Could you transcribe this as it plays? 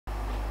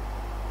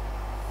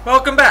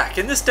Welcome back.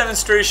 In this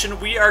demonstration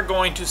we are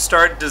going to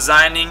start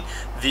designing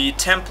the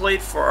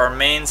template for our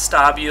main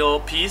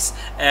Stabile piece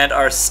and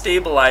our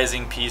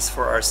stabilizing piece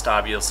for our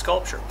Stabile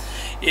sculpture.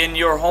 In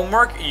your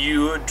homework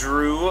you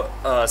drew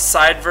a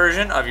side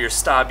version of your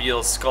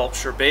Stabile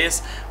sculpture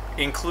base,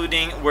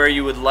 including where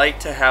you would like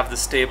to have the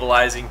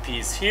stabilizing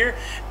piece here,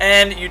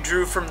 and you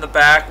drew from the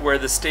back where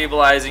the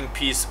stabilizing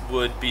piece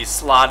would be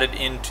slotted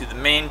into the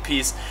main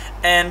piece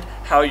and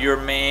how your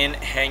main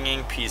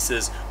hanging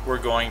pieces were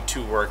going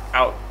to work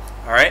out.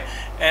 Alright,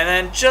 and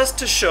then just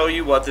to show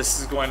you what this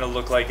is going to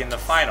look like in the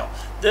final.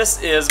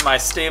 This is my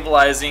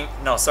this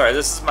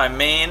is my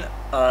main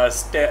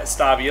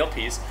Stabile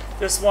piece.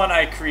 This one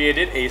I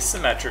created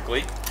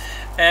asymmetrically.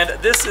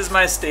 And this is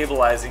my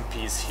stabilizing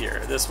piece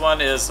here. This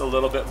one is a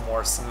little bit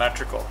more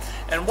symmetrical.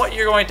 And what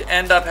you're going to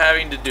end up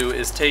having to do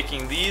is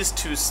taking these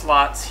two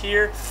slots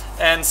here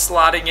and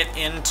slotting it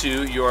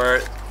into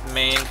your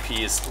main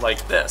piece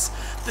like this.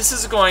 This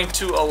is going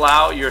to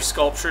allow your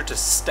sculpture to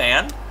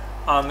stand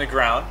on the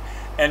ground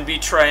and be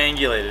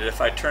triangulated. If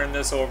I turn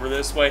this over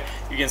this way,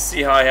 you can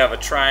see how I have a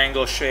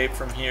triangle shape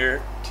from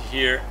here to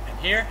here and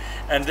here.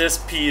 And this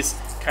piece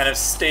kind of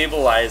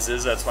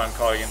stabilizes, that's why I'm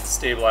calling it the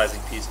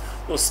stabilizing piece,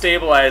 will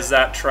stabilize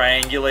that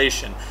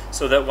triangulation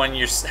so that when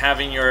you're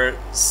having your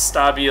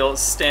Stabile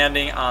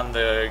standing on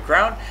the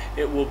ground,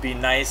 it will be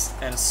nice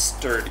and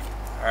sturdy.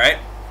 Alright?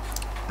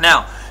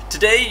 Now,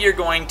 today you're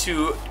going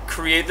to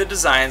create the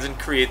designs and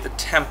create the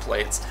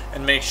templates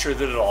and make sure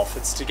that it all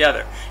fits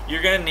together.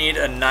 You're going to need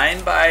a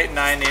 9 by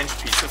 9 inch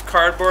piece of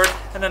cardboard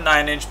and a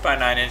 9 inch by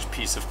 9 inch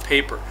piece of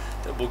paper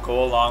that will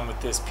go along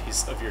with this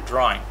piece of your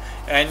drawing.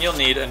 And you'll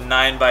need a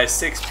 9 by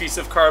 6 piece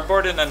of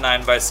cardboard and a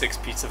 9 by 6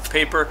 piece of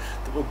paper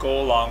that will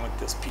go along with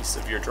this piece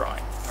of your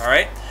drawing.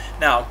 Alright?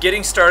 Now,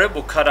 getting started,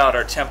 we'll cut out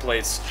our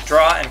templates,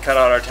 draw and cut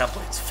out our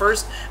templates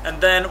first, and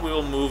then we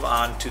will move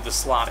on to the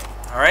slotting.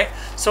 Alright?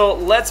 So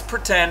let's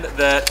pretend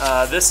that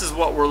this is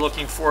what we're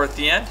looking for at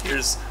the end.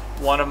 Here's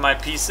one of my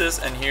pieces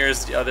and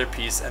here's the other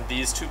piece, and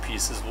these two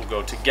pieces will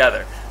go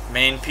together.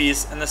 Main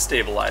piece and the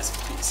stabilizing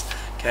piece.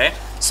 Okay?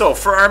 So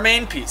for our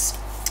main piece,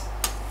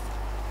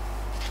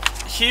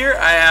 here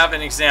I have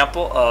an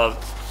example of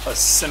a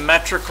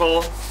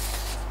symmetrical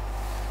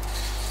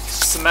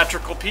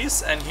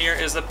piece, and here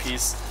is a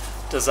piece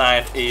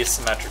designed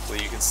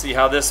asymmetrically. You can see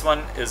how this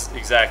one is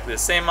exactly the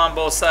same on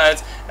both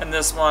sides, and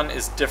this one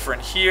is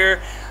different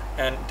here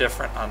and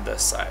different on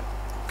this side.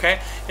 Okay?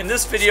 In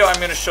this video I'm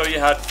going to show you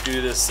how to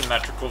do this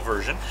symmetrical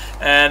version,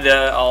 and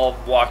I'll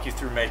walk you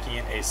through making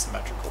an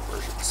asymmetrical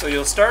version. So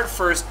you'll start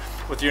first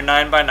with your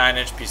 9 by 9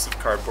 inch piece of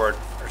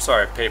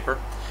paper,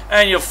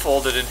 and you'll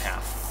fold it in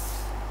half.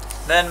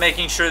 Then,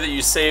 making sure that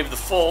you save the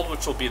fold,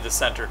 which will be the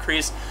center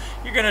crease,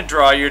 you're going to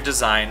draw your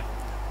design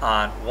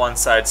on one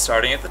side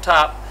starting at the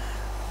top.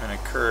 I'm going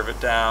to curve it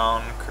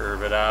down,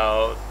 curve it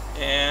out,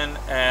 in,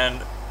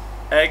 and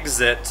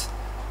exit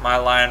my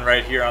line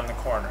right here on the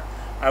corner.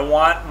 I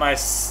want my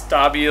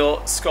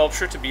Stabile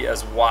sculpture to be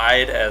as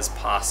wide as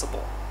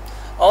possible.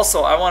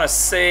 Also, I want to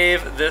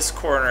save this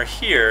corner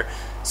here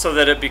so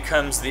that it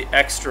becomes the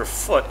extra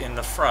foot in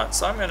the front.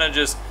 So I'm going to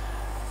just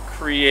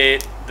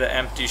create the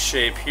empty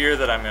shape here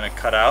that I'm going to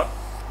cut out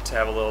to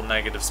have a little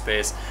negative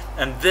space,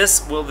 and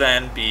this will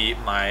then be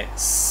my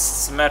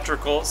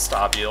symmetrical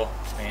Stabile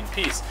main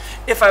piece.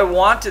 If I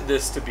wanted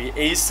this to be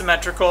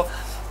asymmetrical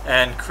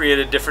and create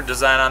a different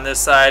design on this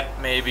side,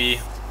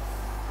 maybe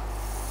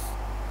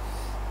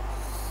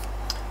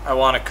I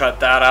want to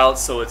cut that out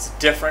so it's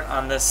different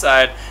on this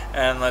side,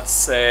 and let's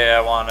say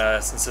I want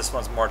to, since this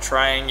one's more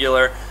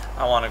triangular,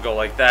 I want to go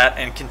like that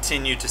and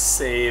continue to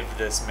save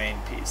this main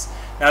piece.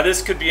 Now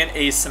this could be an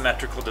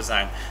asymmetrical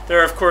design.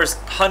 There are of course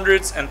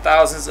hundreds and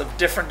thousands of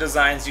different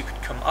designs you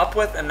could come up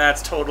with, and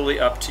that's totally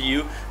up to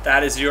you.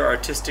 That is your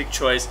artistic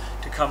choice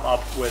to come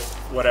up with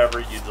whatever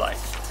you'd like.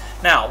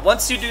 Now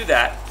once you do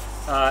that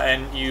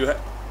and you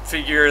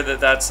figure that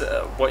that's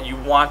what you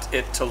want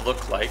it to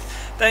look like,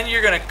 then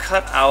you're going to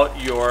cut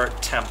out your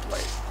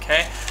template.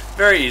 Okay?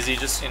 Very easy,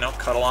 just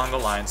cut along the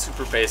line.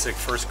 Super basic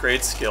first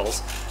grade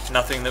skills.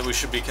 Nothing that we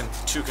should be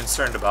too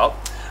concerned about.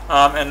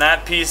 And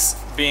that piece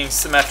being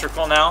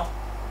symmetrical now,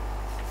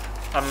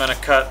 I'm going to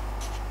cut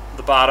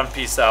the bottom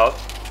piece out.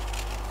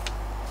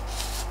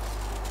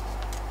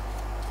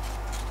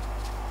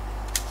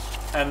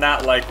 And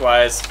that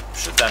likewise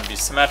should then be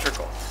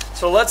symmetrical.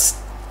 So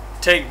let's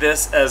take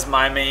this as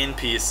my main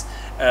piece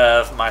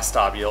of my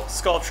Stabile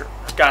sculpture.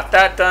 I've got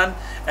that done,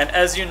 and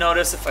as you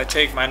notice, if I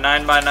take my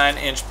 9 by 9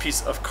 inch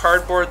piece of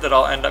cardboard that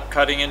I'll end up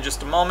cutting in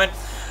just a moment,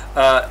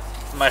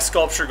 my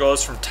sculpture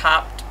goes from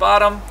top to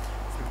bottom,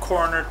 from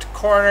corner to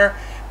corner,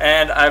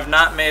 and I've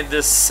not made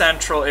this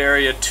central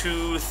area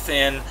too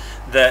thin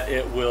that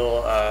it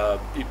will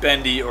be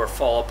bendy or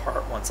fall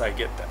apart once I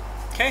get there.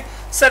 Okay,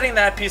 setting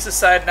that piece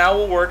aside, now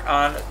we'll work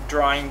on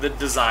drawing the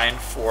design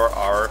for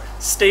our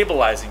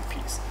stabilizing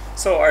piece.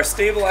 So our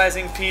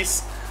stabilizing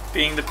piece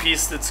being the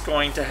piece that's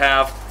going to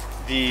have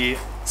the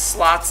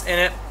slots in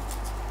it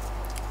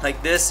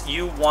like this,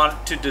 you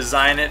want to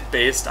design it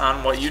based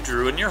on what you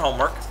drew in your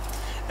homework.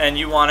 and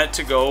you want it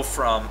to go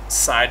from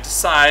side to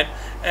side,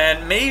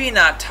 and maybe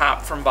not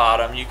top from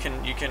bottom. You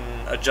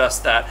can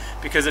adjust that,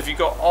 because if you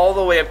go all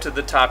the way up to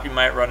the top, you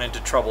might run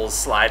into trouble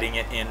sliding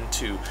it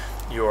into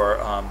your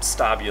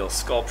Stabile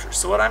sculpture.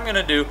 So what I'm going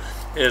to do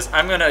is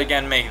I'm going to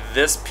again make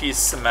this piece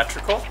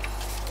symmetrical.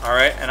 All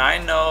right, and I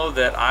know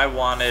that I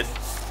wanted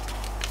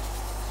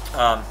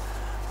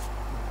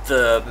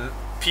the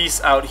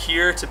piece out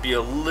here to be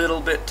a little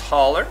bit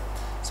taller,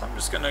 so I'm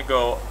just going to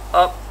go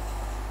up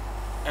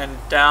and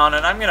down,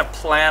 and I'm going to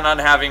plan on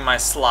having my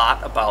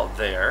slot about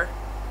there.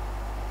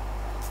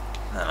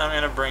 Then I'm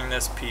going to bring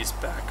this piece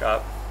back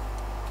up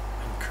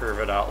and curve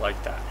it out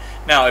like that.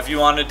 Now, if you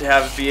wanted to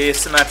have it be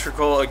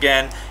asymmetrical,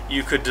 again,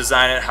 you could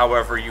design it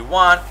however you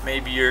want.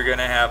 Maybe you're going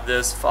to have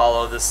this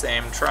follow the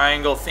same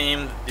triangle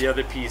theme the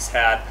other piece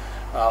had.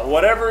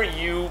 Whatever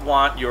you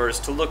want yours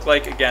to look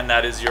like, again,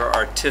 that is your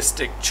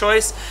artistic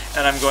choice,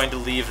 and I'm going to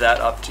leave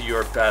that up to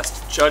your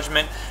best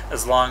judgment,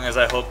 as long as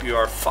I hope you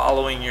are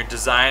following your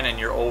design and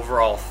your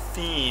overall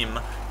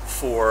theme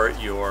for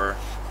your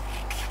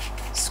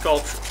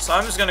sculpture. So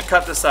I'm just going to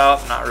cut this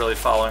out. I'm not really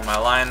following my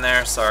line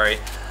there, sorry,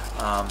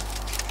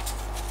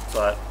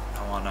 but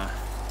I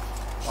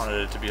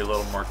wanted it to be a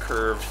little more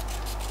curved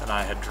than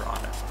I had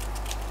drawn it.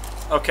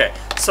 Okay,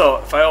 so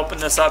if I open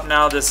this up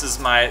now, this is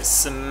my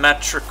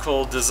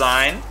symmetrical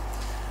design,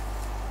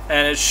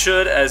 and it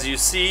should, as you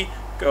see,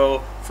 go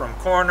from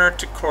corner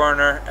to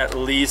corner at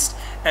least,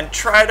 and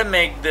try to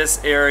make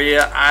this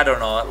area, I don't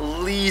know, at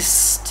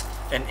least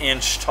an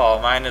inch tall.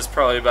 Mine is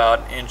probably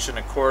about 1.25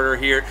 inches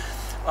here,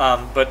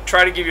 but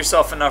try to give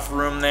yourself enough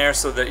room there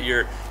so that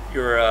your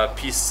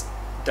piece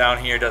down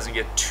here doesn't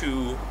get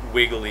too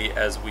wiggly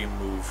as we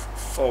move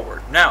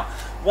forward. Now,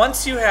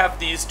 once you have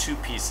these two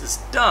pieces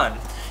done,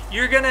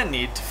 you're going to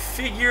need to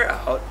figure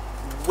out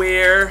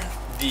where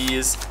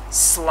these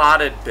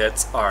slotted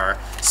bits are,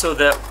 so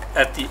that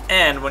at the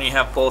end, when you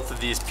have both of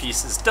these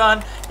pieces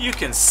done, you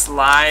can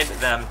slide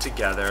them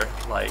together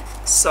like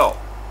so.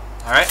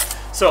 All right,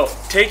 so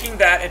taking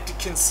that into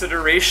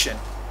consideration,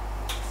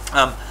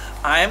 I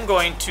am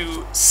going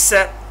to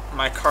set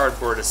my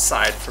cardboard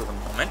aside for the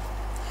moment,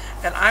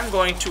 and I'm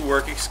going to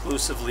work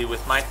exclusively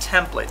with my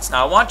templates.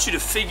 Now, I want you to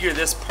figure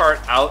this part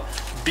out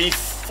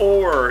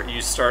before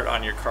you start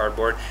on your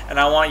cardboard, and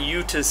I want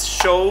you to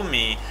show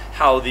me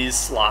how these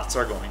slots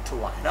are going to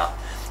line up.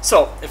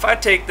 So if I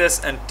take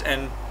this and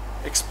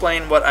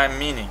explain what I'm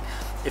meaning,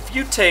 if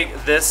you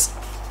take this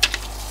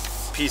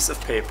piece of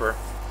paper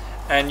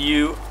and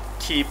you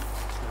keep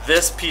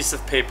this piece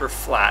of paper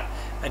flat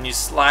and you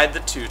slide the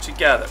two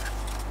together,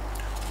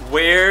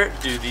 where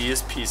do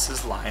these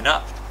pieces line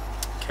up?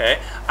 Okay,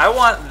 I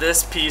want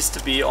this piece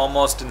to be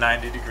almost a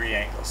 90-degree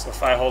angle. So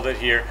if I hold it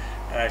here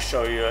and I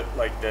show you it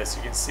like this,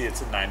 you can see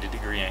it's a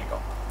 90-degree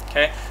angle.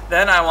 Okay,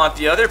 then I want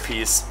the other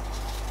piece,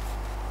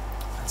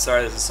 and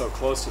sorry this is so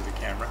close to the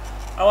camera,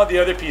 I want the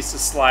other piece to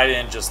slide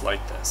in just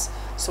like this.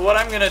 So what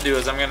I'm going to do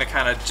is I'm going to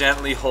kind of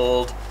gently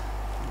hold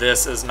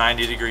this as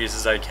 90 degrees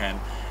as I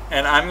can,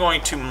 and I'm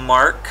going to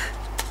mark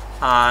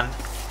on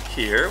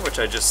here, which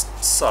I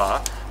just saw.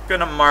 I'm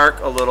going to mark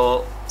a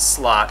little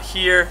slot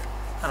here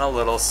and a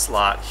little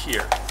slot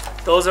here.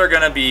 Those are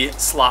going to be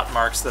slot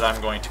marks that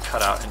I'm going to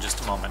cut out in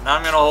just a moment. Now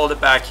I'm going to hold it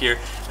back here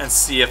and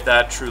see if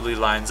that truly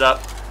lines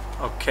up.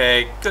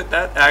 Okay, good.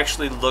 That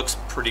actually looks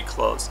pretty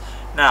close.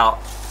 Now,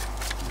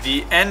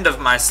 the end of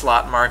my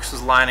slot marks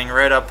was lining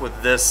right up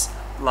with this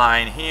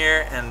line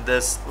here and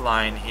this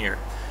line here.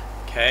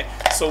 Okay,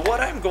 so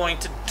what I'm going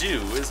to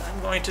do is I'm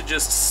going to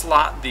just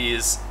slot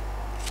these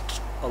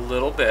a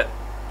little bit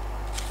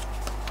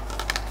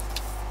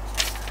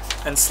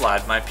and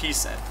slide my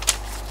piece in.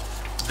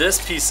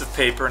 This piece of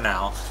paper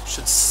now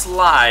should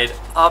slide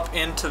up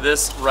into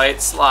this right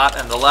slot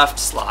and the left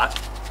slot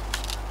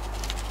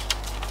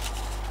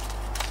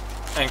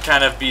and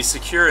kind of be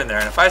secure in there.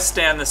 And if I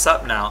stand this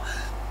up now,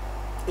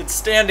 it's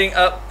standing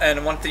up,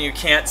 and one thing you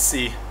can't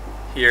see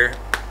here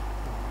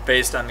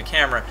based on the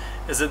camera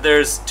is that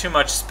there's too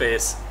much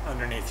space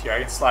underneath here.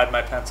 I can slide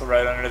my pencil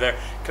right under there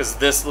because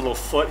this little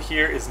foot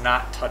here is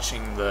not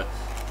touching the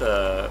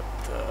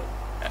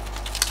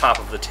top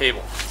of the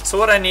table. So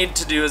what I need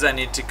to do is I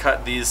need to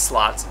cut these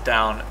slots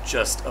down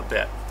just a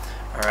bit.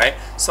 All right,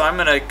 so I'm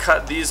going to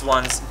cut these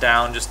ones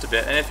down just a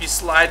bit, and if you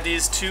slide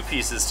these two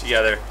pieces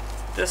together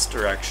this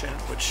direction,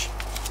 which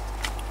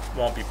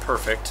won't be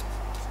perfect,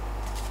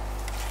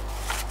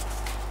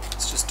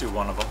 let's just do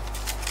one of them.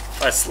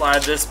 If I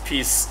slide this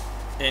piece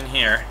in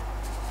here,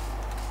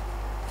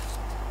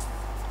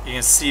 you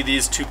can see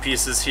these two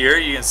pieces here.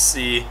 You can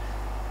see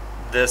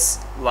this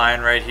line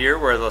right here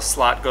where the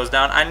slot goes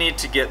down. I need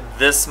to get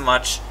this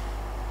much,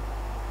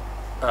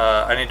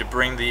 I need to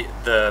bring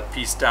the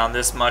piece down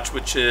this much,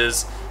 which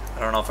is, I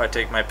don't know, if I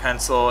take my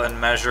pencil and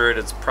measure it,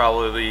 it's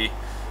probably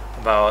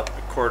about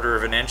 1/4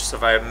 of an inch. So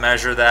if I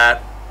measure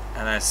that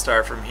and I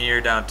start from here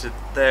down to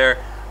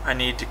there, I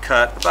need to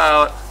cut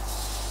about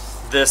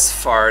this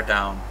far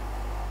down.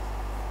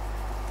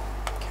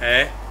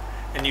 Okay,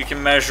 and you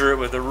can measure it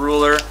with a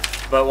ruler,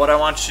 but what I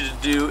want you to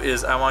do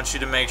is I want you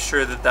to make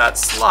sure that that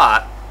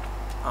slot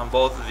on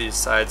both of these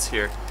sides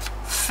here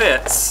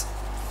fits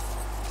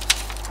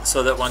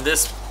so that when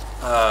this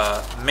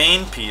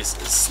main piece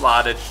is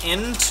slotted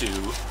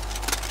into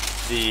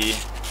the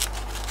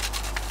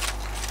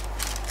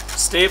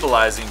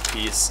stabilizing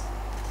piece,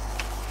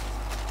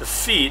 the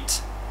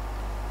feet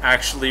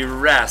actually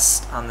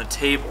rest on the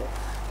table.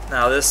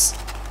 Now this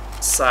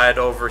side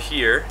over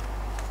here,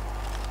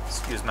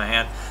 excuse my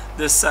hand,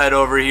 this side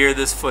over here,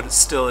 this foot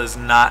still is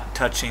not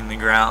touching the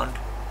ground,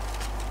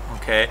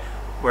 okay?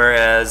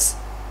 Whereas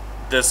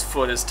this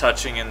foot is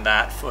touching and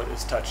that foot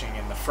is touching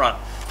in the front.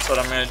 So what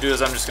I'm going to do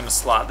is I'm just going to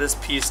slot this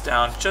piece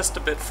down just a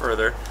bit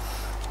further.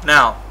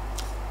 Now,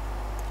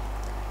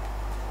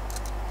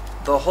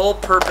 the whole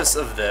purpose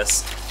of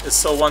this is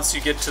so once you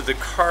get to the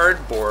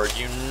cardboard,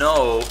 you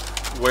know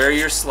where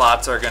your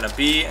slots are going to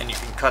be and you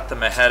can cut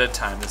them ahead of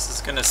time. This is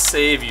going to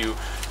save you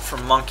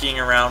from monkeying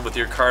around with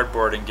your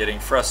cardboard and getting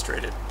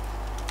frustrated.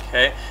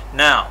 Okay,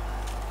 now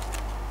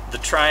the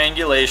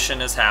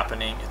triangulation is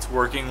happening. It's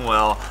working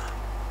well.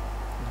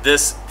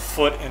 This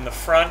foot in the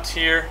front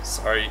here,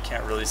 sorry you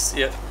can't really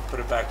see it, put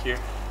it back here.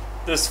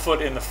 This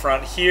foot in the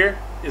front here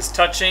is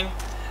touching,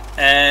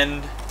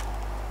 and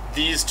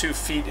these 2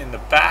 feet in the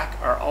back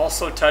are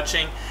also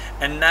touching,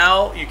 and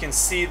now you can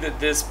see that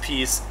this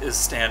piece is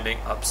standing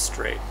up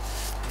straight.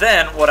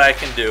 Then what I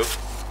can do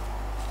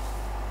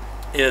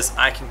is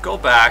I can go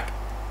back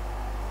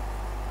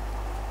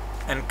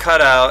and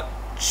cut out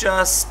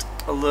just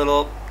a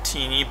little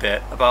teeny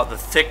bit about the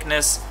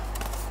thickness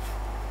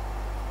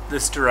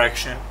this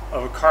direction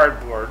of a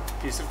cardboard,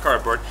 piece of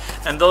cardboard,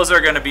 and those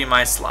are going to be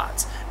my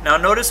slots. Now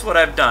notice what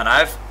I've done.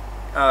 I've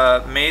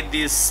made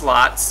these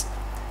slots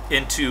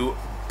into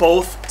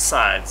both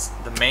sides,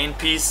 the main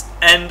piece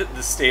and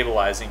the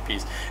stabilizing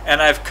piece,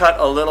 and I've cut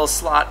a little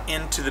slot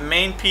into the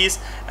main piece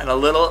and a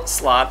little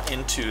slot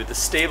into the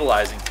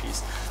stabilizing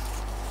piece,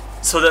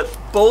 so that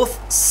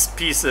both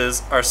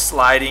pieces are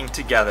sliding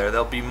together.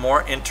 They'll be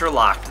more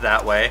interlocked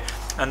that way,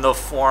 and they'll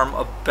form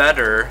a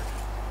better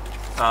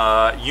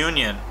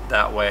union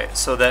that way,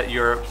 so that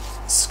your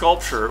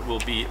sculpture will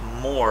be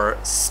more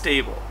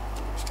stable.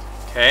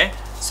 Okay,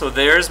 so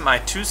there's my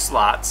 2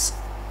 slots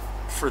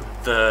for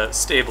the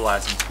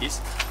stabilizing piece,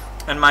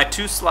 and my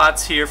 2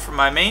 slots here for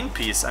my main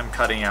piece I'm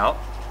cutting out.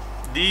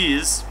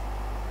 These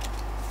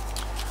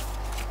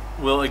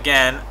will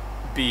again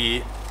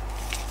be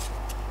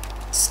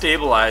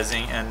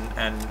stabilizing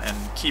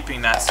and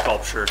keeping that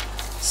sculpture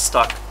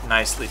stuck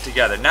nicely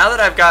together. Now that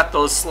I've got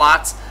those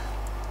slots,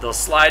 they'll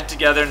slide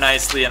together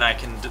nicely, and I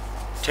can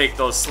take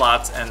those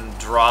slots and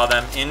draw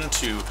them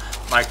into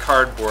my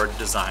cardboard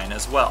design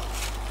as well.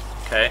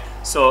 Okay,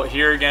 so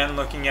here again,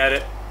 looking at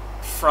it,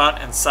 front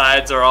and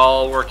sides are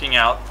all working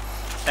out,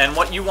 and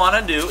what you want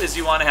to do is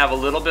you want to have a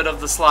little bit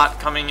of the slot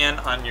coming in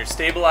on your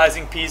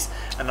stabilizing piece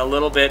and a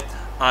little bit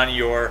on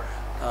your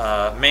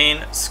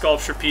main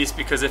sculpture piece,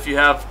 because if you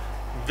have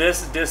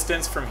this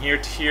distance from here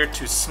to here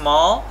too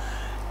small,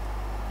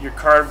 your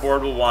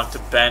cardboard will want to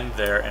bend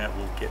there and it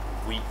will get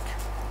weak.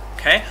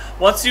 Okay,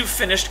 once you've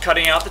finished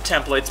cutting out the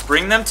templates,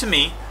 bring them to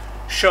me,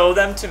 show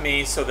them to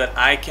me, so that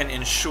I can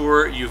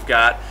ensure you've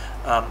got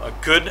a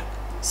good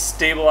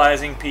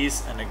stabilizing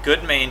piece and a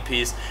good main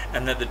piece,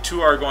 and that the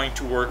 2 are going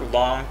to work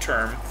long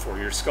term for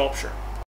your sculpture.